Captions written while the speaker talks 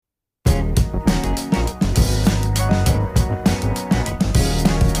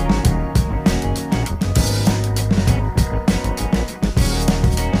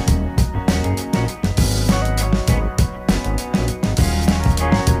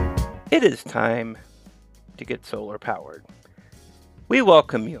It is time to get solar powered. We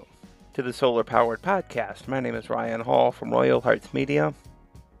welcome you to the Solar Powered Podcast. My name is Ryan Hall from Royal Hearts Media.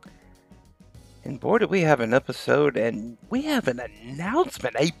 And boy, do we have an episode, and we have an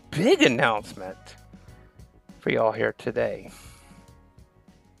announcement, a big announcement for y'all here today.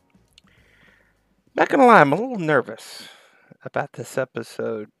 Not gonna lie, I'm a little nervous about this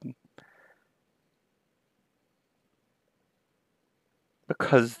episode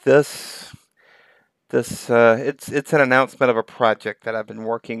because it's an announcement of a project that I've been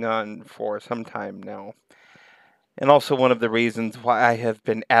working on for some time now. And also one of the reasons why I have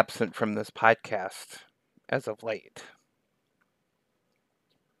been absent from this podcast as of late.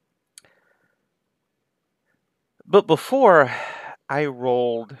 But before I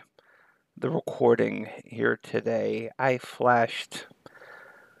rolled the recording here today, I flashed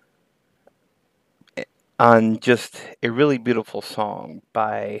on just a really beautiful song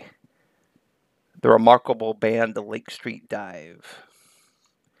by the remarkable band The Lake Street Dive.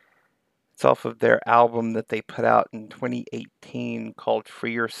 It's off of their album that they put out in 2018 called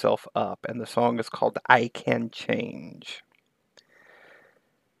Free Yourself Up, and the song is called I Can Change. I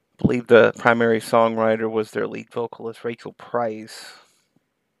believe the primary songwriter was their lead vocalist, Rachel Price.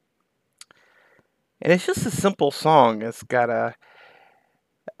 And it's just a simple song. It's got a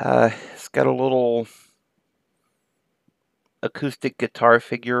little acoustic guitar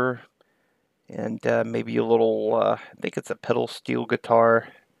figure and maybe a little, I think it's a pedal steel guitar.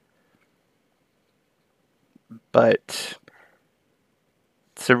 But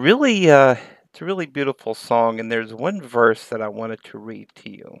it's a really beautiful song, and there's one verse that I wanted to read to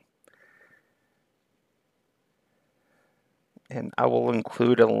you. And I will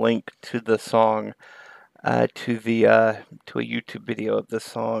include a link to the song, to a YouTube video of this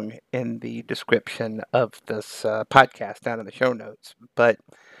song in the description of this podcast down in the show notes. But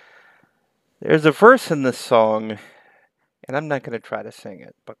there's a verse in this song, and I'm not going to try to sing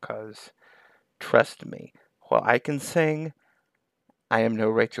it because, trust me, while I can sing, I am no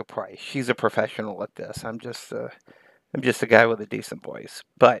Rachel Price. She's a professional at this. I'm just a guy with a decent voice.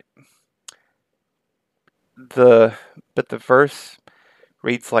 But the verse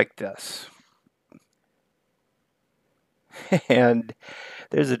reads like this. And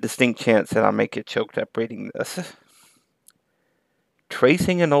there's a distinct chance that I'll make you choked up reading this.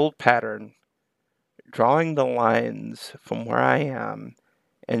 Tracing an old pattern, drawing the lines from where I am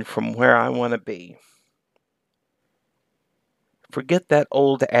and from where I want to be. Forget that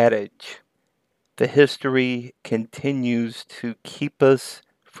old adage. The history continues to keep us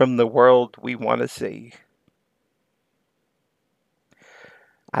from the world we want to see.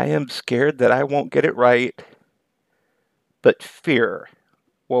 I am scared that I won't get it right, but fear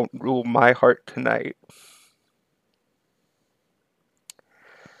won't rule my heart tonight.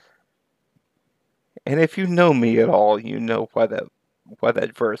 And if you know me at all, you know why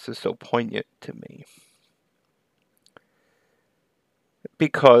that verse is so poignant to me.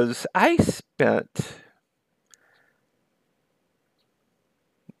 Because I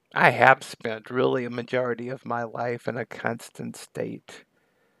have spent really a majority of my life in a constant state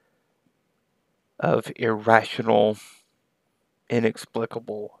of irrational,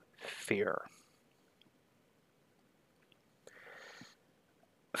 inexplicable fear.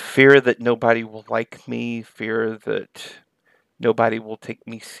 Fear that nobody will like me, fear that nobody will take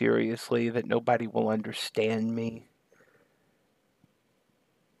me seriously, that nobody will understand me.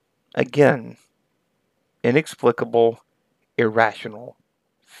 Again, inexplicable, irrational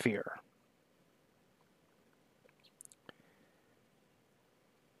fear.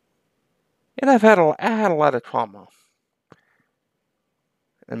 And I had a lot of trauma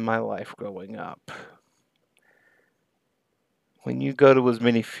in my life growing up. When you go to as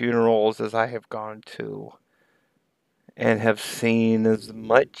many funerals as I have gone to and have seen as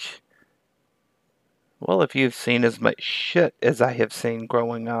much, well, if you've seen as much shit as I have seen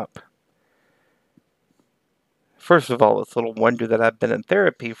growing up, first of all, it's a little wonder that I've been in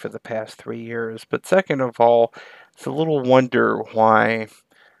therapy for the past 3 years. But second of all, it's a little wonder why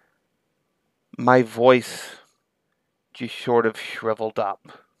my voice just sort of shriveled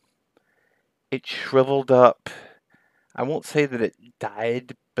up. It shriveled up. I won't say that it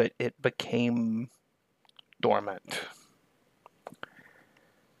died, but it became dormant.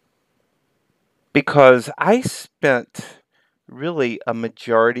 Because I spent really a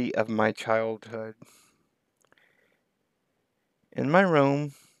majority of my childhood in my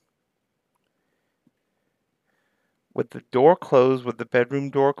room with the door closed, with the bedroom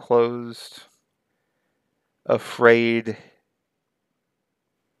door closed, afraid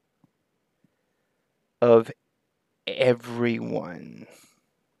of everyone.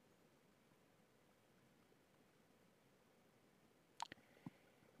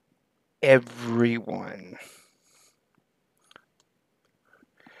 everyone,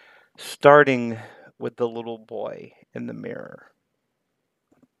 starting with the little boy in the mirror.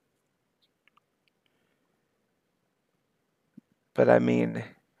 But I mean,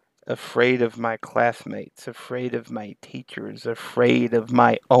 afraid of my classmates, afraid of my teachers, afraid of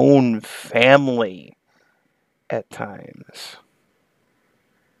my own family at times.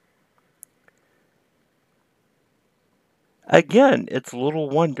 Again, it's little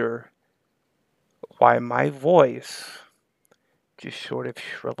wonder why my voice just sort of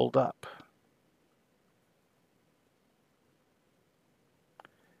shriveled up.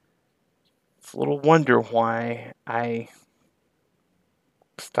 It's little wonder why I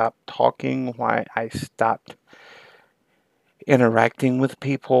stopped talking, why I stopped interacting with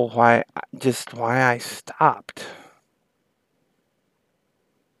people, why I stopped.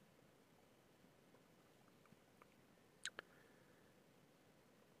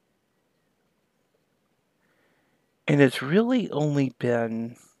 And it's really only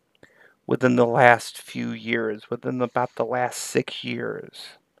been within the last few years, within about the last 6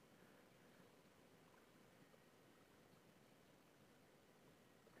 years,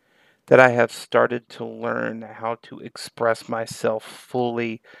 that I have started to learn how to express myself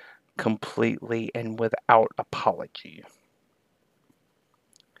fully, completely, and without apology.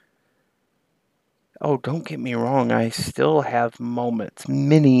 Oh, don't get me wrong, I still have moments,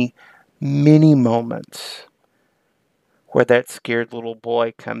 many, many moments, where that scared little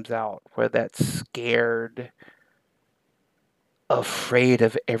boy comes out, where that scared, afraid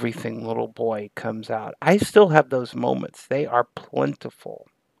of everything little boy comes out. I still have those moments. They are plentiful,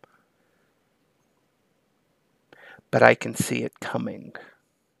 but I can see it coming.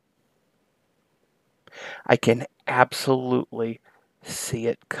 I can absolutely see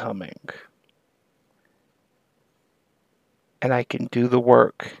it coming. And I can do the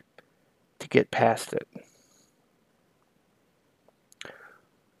work to get past it.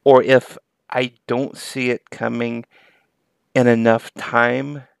 Or if I don't see it coming in enough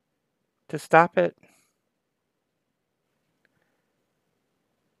time to stop it,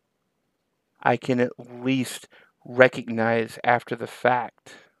 I can at least recognize after the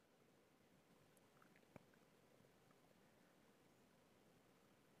fact.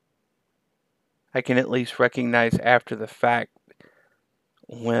 I can at least recognize after the fact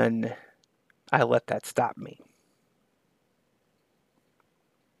when I let that stop me.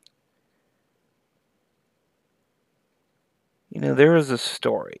 You know, there is a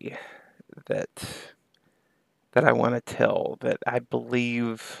story that I want to tell that I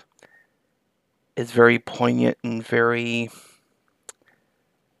believe is very poignant and very,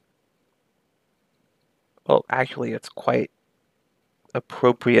 well, actually, it's quite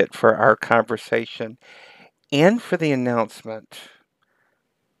appropriate for our conversation and for the announcement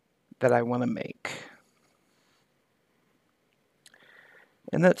that I want to make.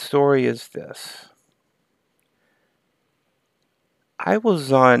 And that story is this. I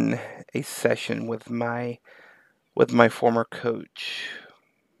was on a session with my former coach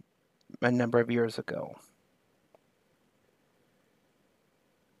a number of years ago.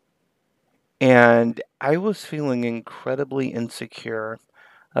 And I was feeling incredibly insecure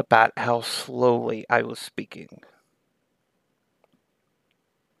about how slowly I was speaking.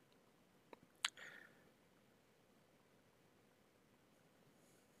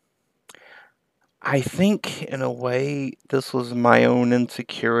 I think, in a way, this was my own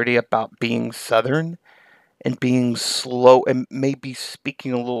insecurity about being Southern and being slow and maybe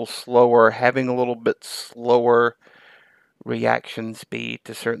speaking a little slower, having a little bit slower reaction speed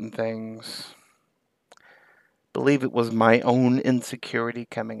to certain things. Believe it was my own insecurity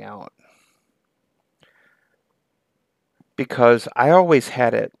coming out. Because that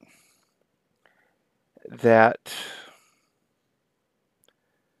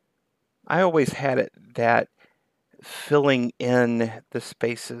I always had it that filling in the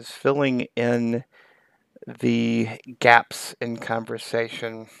spaces, filling in the gaps in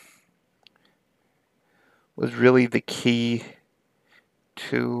conversation was really the key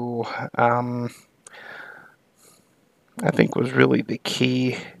to, I think was really the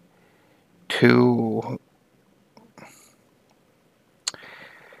key to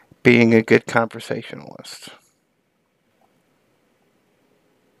being a good conversationalist.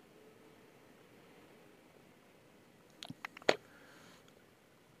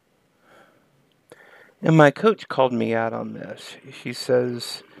 And my coach called me out on this. She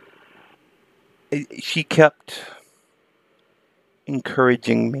says, she kept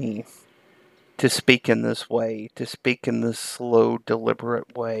encouraging me to speak in this way, to speak in this slow,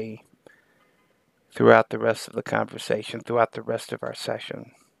 deliberate way throughout the rest of the conversation, throughout the rest of our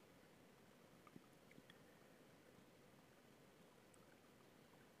session.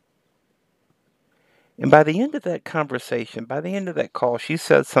 And by the end of that conversation, by the end of that call, she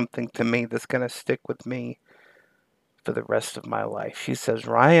says something to me that's going to stick with me for the rest of my life. She says,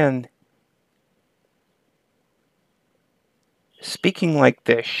 Ryan, speaking like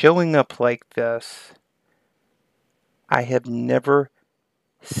this, showing up like this, I have never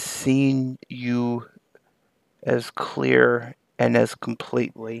seen you as clear and as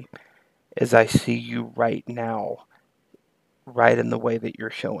completely as I see you right now, right in the way that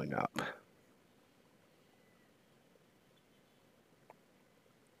you're showing up.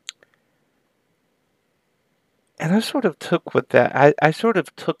 And I sort of took with that, I sort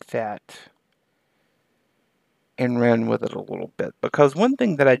of took that and ran with it a little bit. Because one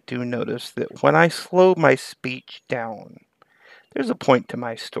thing that I do notice that when I slow my speech down, there's a point to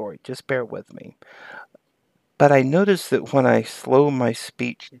my story, just bear with me. But I notice that when I slow my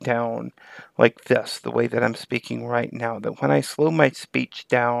speech down like this, the way that I'm speaking right now, that when I slow my speech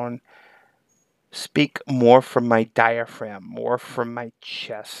down, speak more from my diaphragm, more from my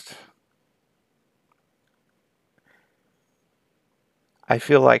chest, I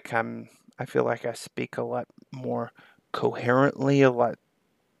feel like I feel like I speak a lot more coherently, a lot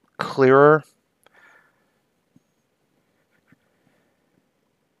clearer.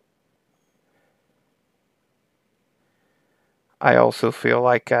 I also feel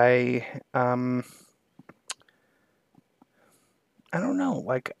like I don't know,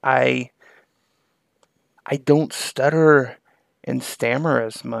 like I don't stutter and stammer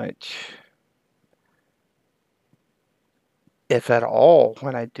as much, if at all,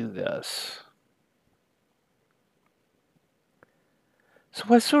 when I do this. So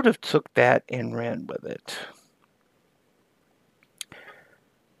I sort of took that and ran with it.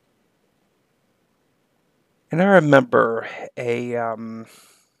 And a I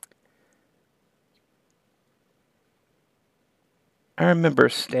remember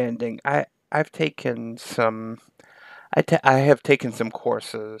standing. I've taken some I have taken some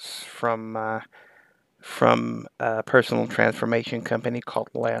courses from a personal transformation company called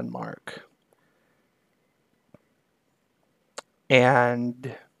Landmark.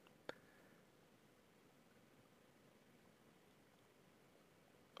 And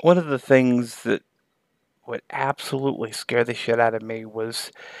one of the things that would absolutely scare the shit out of me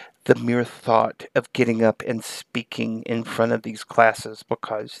was the mere thought of getting up and speaking in front of these classes,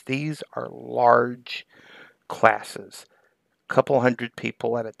 because these are large classes, a couple hundred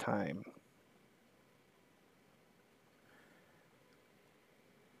people at a time.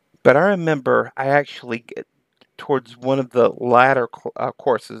 But I remember I actually, towards one of the latter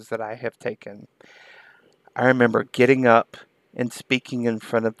courses that I have taken, I remember getting up and speaking in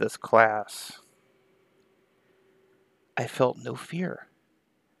front of this class. I felt no fear.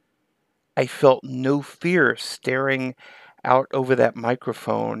 I felt no fear staring out over that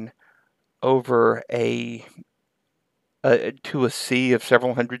microphone over to a sea of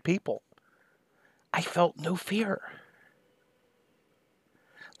several hundred people. I felt no fear.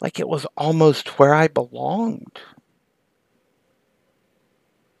 Like it was almost where I belonged.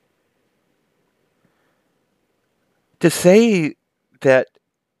 To say that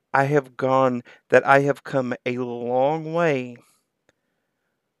that I have come a long way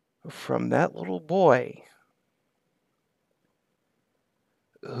from that little boy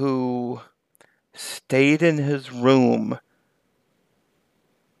who stayed in his room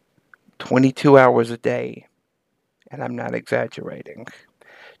 22 hours a day, and I'm not exaggerating,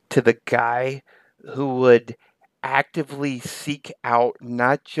 to the guy who would actively seek out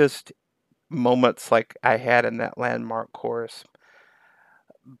not just moments like I had in that landmark course,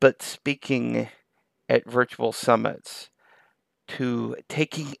 but speaking at virtual summits, to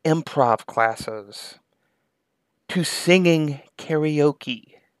taking improv classes, to singing karaoke.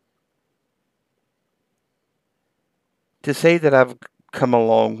 To say that I've come a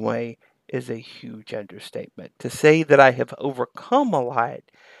long way is a huge understatement. To say that I have overcome a lot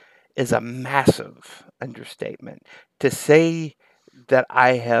is a massive understatement. To say that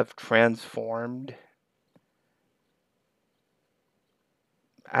I have transformed,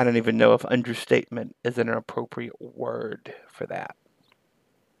 I don't even know if understatement is an appropriate word for that.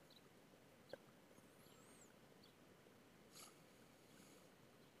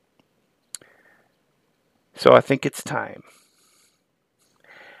 So I think it's time.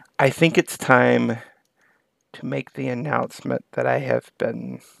 I think it's time to make the announcement that I have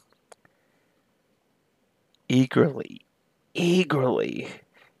been eagerly, eagerly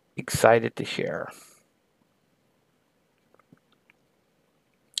excited to share.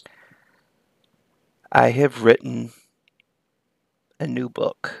 I have written a new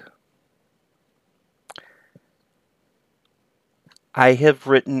book. I have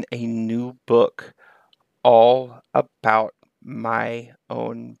written a new book all about my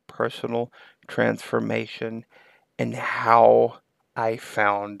own personal transformation and how I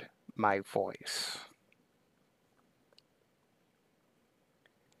found my voice.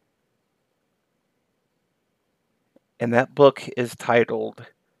 And that book is titled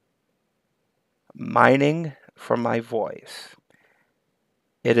Mining for My Voice.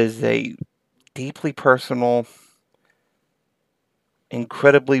 It is a deeply personal,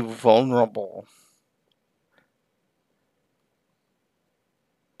 incredibly vulnerable,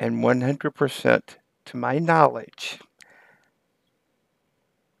 and 100%, to my knowledge,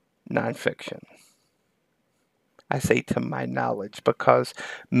 nonfiction. I say to my knowledge because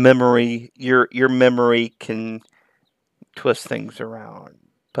your memory can twist things around.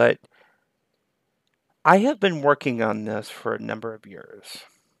 But I have been working on this for a number of years.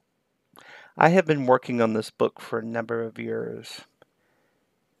 I have been working on this book for a number of years.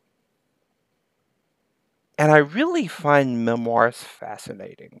 And I really find memoirs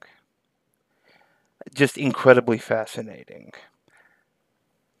fascinating. Just incredibly fascinating.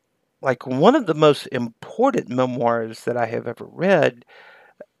 Like one of the most important memoirs that I have ever read,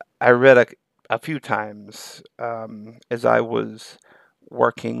 I read a few times as I was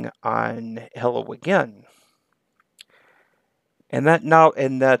working on Hello Again. And that now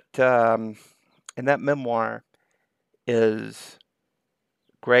and that memoir is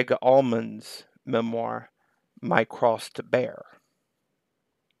Greg Allman's memoir, My Cross to Bear.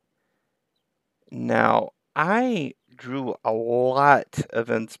 Now, I drew a lot of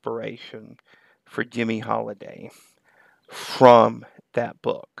inspiration for Jimmy Holiday from that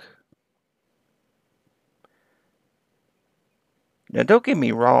book. Now, don't get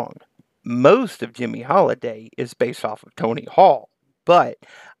me wrong, most of Jimmy Holiday is based off of Tony Hall, but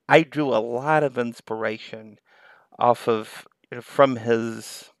I drew a lot of inspiration off of from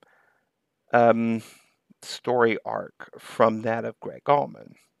his um, story arc from that of Greg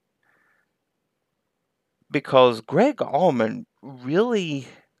Allman. Because Greg Allman really,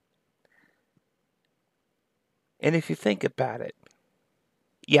 and if you think about it,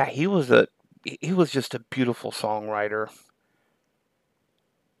 yeah, he was just a beautiful songwriter.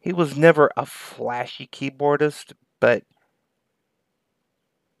 He was never a flashy keyboardist, but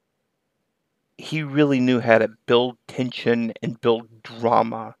he really knew how to build tension and build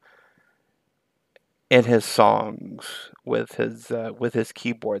drama in his songs with his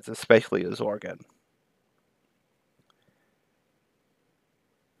keyboards, especially his organ.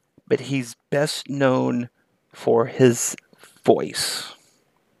 But he's best known for his voice.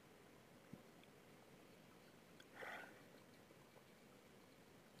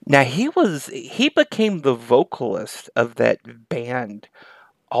 Now he became the vocalist of that band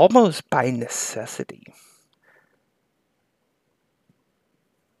almost by necessity.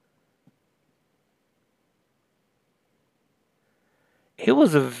 He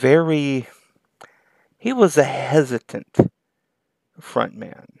was a very he was a hesitant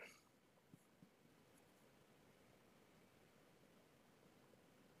frontman.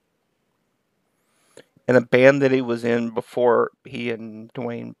 In a band that he was in before he and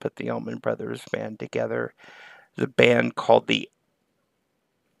Dwayne put the Allman Brothers band together, the band called the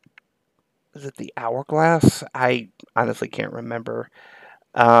is it the Hourglass? I honestly can't remember.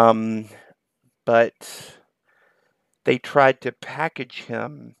 Um, but they tried to package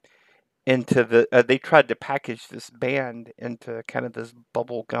him into they tried to package this band into kind of this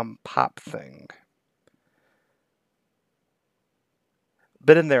bubblegum pop thing.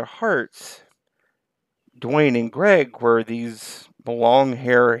 But in their hearts, Dwayne and Greg were these long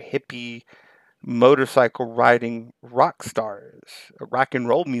hair hippie motorcycle riding rock stars, rock and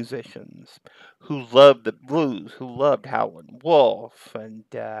roll musicians who loved the blues, who loved Howlin' Wolf and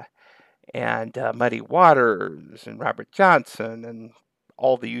Muddy Waters and Robert Johnson and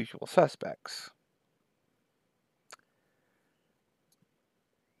all the usual suspects.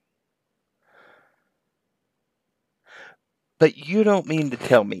 But you don't mean to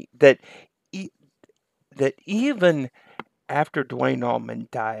tell me that e- that even after Dwayne Allman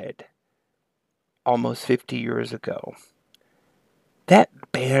died almost 50 years ago, that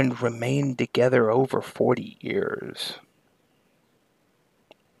band remained together over 40 years.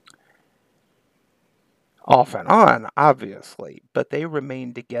 Off and on, obviously, but they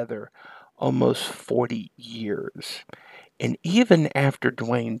remained together almost 40 years. And even after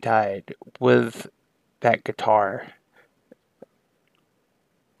Dwayne died with that guitar,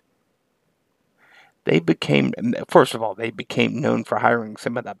 they became, first of all, they became known for hiring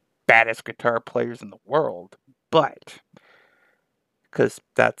some of the baddest guitar players in the world, but because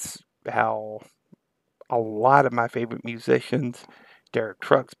that's how a lot of my favorite musicians Derek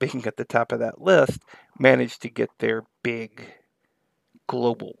Trucks, being at the top of that list, managed to get their big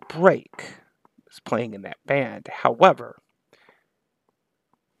global break. Was playing in that band. However,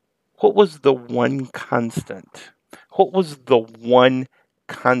 what was the one constant? What was the one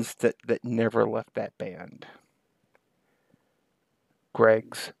constant that never left that band?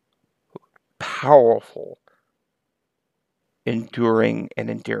 Greg's powerful, enduring, and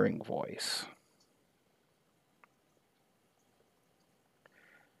endearing voice.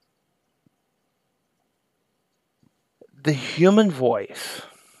 The human voice.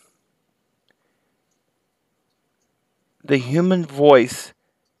 The human voice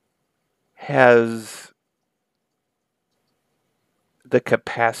has the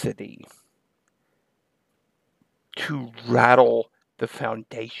capacity to rattle the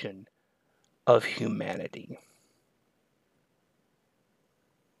foundation of humanity.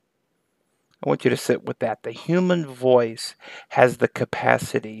 I want you to sit with that. The human voice has the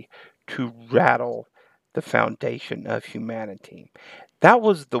capacity to rattle the foundation of humanity. That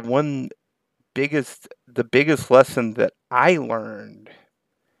was the biggest lesson that I learned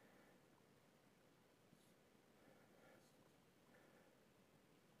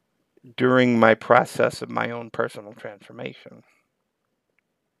during my process of my own personal transformation,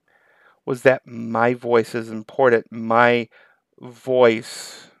 was that my voice is important. My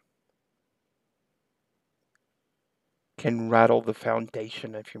voice can rattle the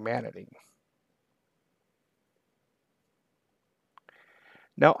foundation of humanity.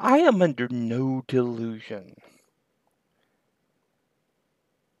 Now, I am under no delusion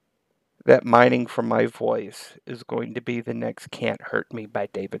that mining for my voice is going to be the next Can't Hurt Me by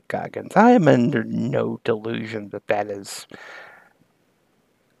David Goggins. I am under no delusion that that is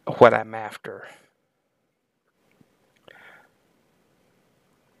what I'm after.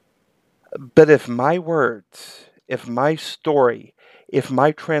 But if my words, if my story, if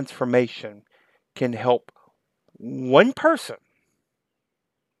my transformation can help one person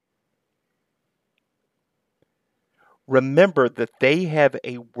remember that they have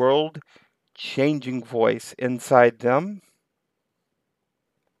a world changing voice inside them,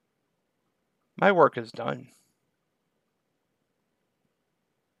 my work is done.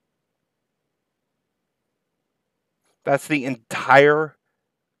 That's the entire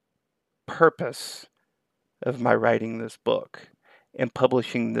purpose of my writing this book and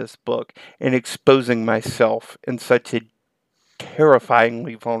publishing this book and exposing myself in such a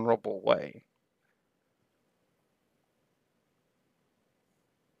terrifyingly vulnerable way.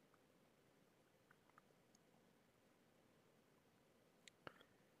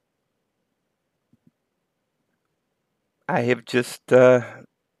 I have just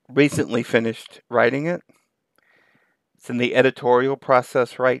recently finished writing it. It's in the editorial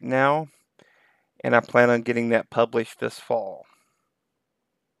process right now, and I plan on getting that published this fall.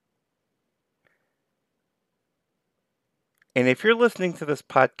 And if you're listening to this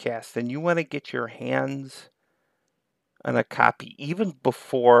podcast and you want to get your hands on a copy, even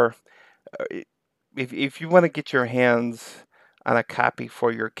before, if you want to get your hands on a copy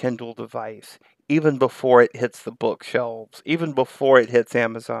for your Kindle device, even before it hits the bookshelves, even before it hits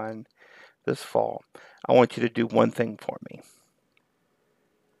Amazon this fall, I want you to do one thing for me.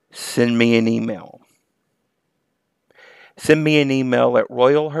 Send me an email. Send me an email at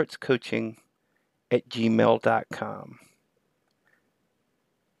royalheartscoaching@gmail.com.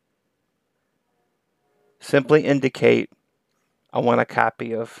 Simply indicate I want a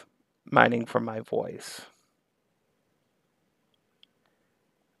copy of Mining for My Voice.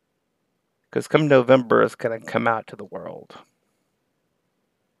 Because come November, it's going to come out to the world.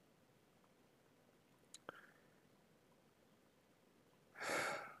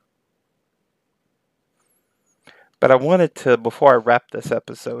 But I wanted to, before I wrap this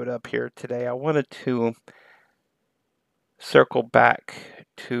episode up here today, I wanted to circle back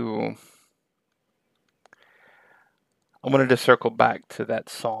to that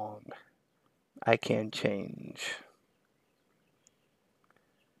song, I Can Change.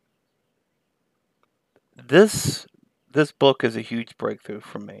 This book is a huge breakthrough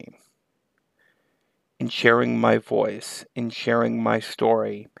for me in sharing my voice, in sharing my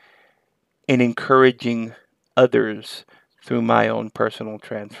story, in encouraging others through my own personal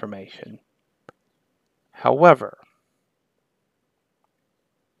transformation. However,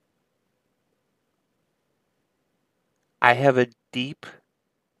 I have a deep,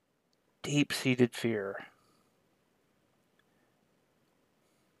 deep-seated fear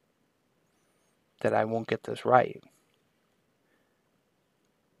that I won't get this right.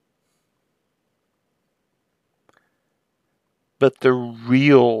 But the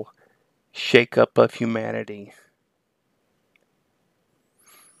real shakeup of humanity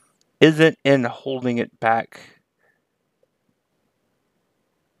isn't in holding it back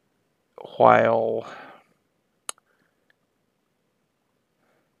while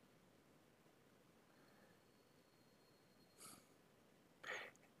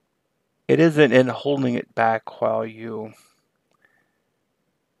it isn't in holding it back while you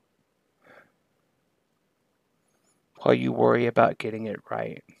worry about getting it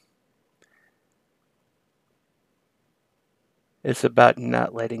right. It's about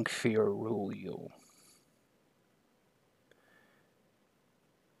not letting fear rule you.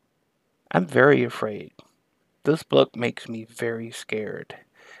 I'm very afraid. This book makes me very scared.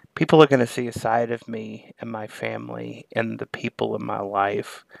 People are going to see a side of me and my family and the people in my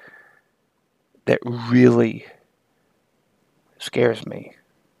life that really scares me.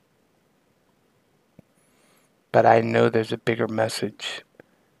 But I know there's a bigger message,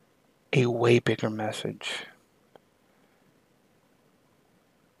 a way bigger message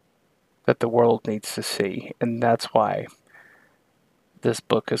that the world needs to see. And that's why this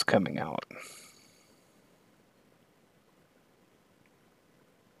book is coming out.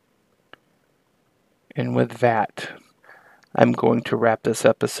 And with that, I'm going to wrap this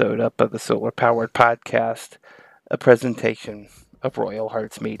episode up of the Solar Powered Podcast, a presentation of Royal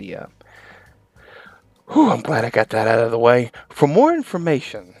Hearts Media. Whew, I'm glad I got that out of the way. For more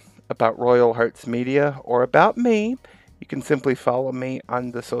information about Royal Hearts Media or about me, you can simply follow me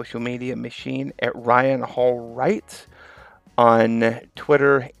on the social media machine at Ryan Hall Writes on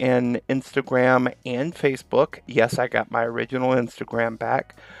Twitter and Instagram and Facebook. Yes, I got my original Instagram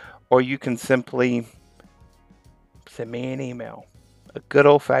back. Or you can simply send me an email, a good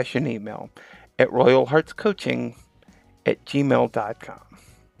old-fashioned email, at royalheartscoaching@gmail.com.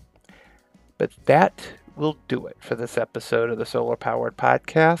 But that will do it for this episode of the Solar Powered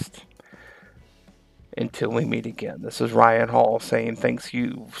Podcast. Until we meet again, this is Ryan Hall saying thanks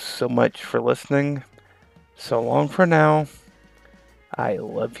you so much for listening. So long for now. I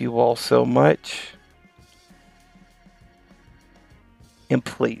love you all so much. And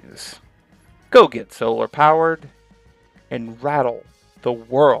please, go get solar powered and rattle the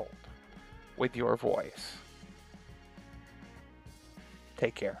world with your voice.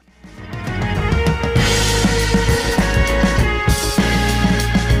 Take care.